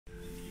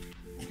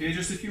Okay,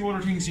 just a few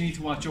other things you need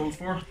to watch out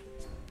for.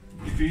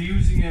 If you're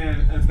using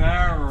a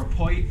bar or a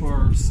pipe,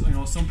 or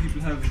some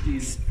people have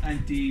these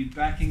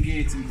anti-backing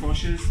gates and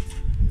crushes,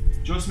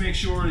 just make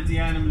sure that the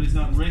animal is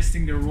not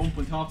resting their rump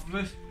on top of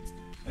it.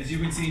 As you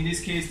can see in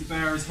this case, the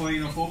bar is high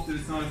enough up that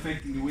it's not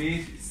affecting the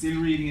weight. It's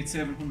still reading at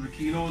 700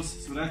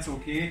 kilos, so that's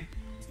okay.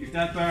 If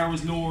that bar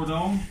was lower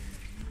down,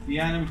 the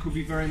animal could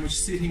be very much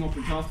sitting up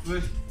on top of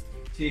it,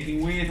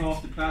 taking weight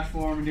off the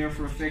platform and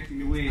therefore affecting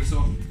the weight.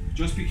 So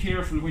just be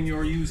careful when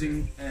you're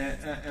using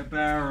a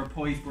bar or a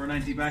pipe or an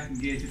anti-backing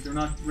gate if they're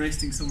not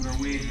resting some of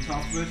their weight on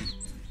top of it.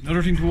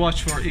 Another thing to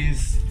watch for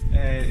is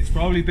it's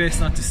probably best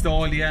not to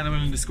stall the animal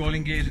in the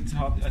sculling gate at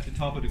the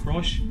top of the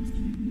crush.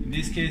 In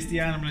this case, the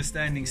animal is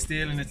standing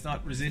still and it's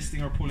not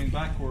resisting or pulling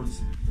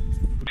backwards.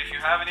 But if you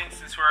have an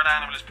instance where an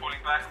animal is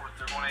pulling backwards,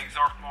 they're going to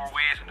exert more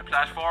weight on the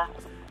platform,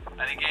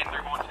 and again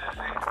they're going to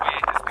affect the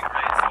weight that's being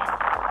raised.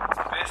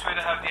 So the best way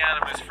to have the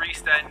animal is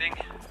freestanding,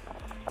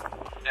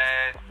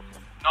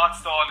 not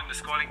stalled in the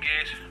sculling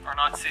gate, or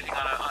not sitting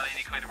on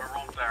any kind of a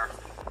rump bar.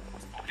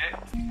 Okay?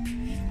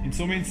 In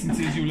some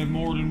instances you'll have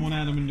more than one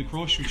animal in the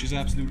crush, which is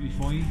absolutely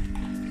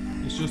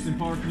fine. It's just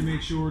important to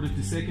make sure that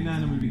the second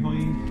animal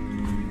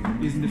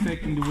behind isn't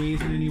affecting the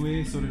weight in any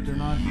way, so that they're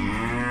not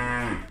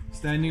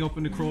standing up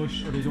in the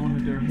crush, or they don't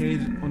have their head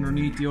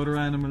underneath the other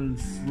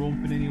animal's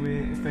rump in any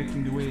way,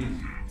 affecting the weight.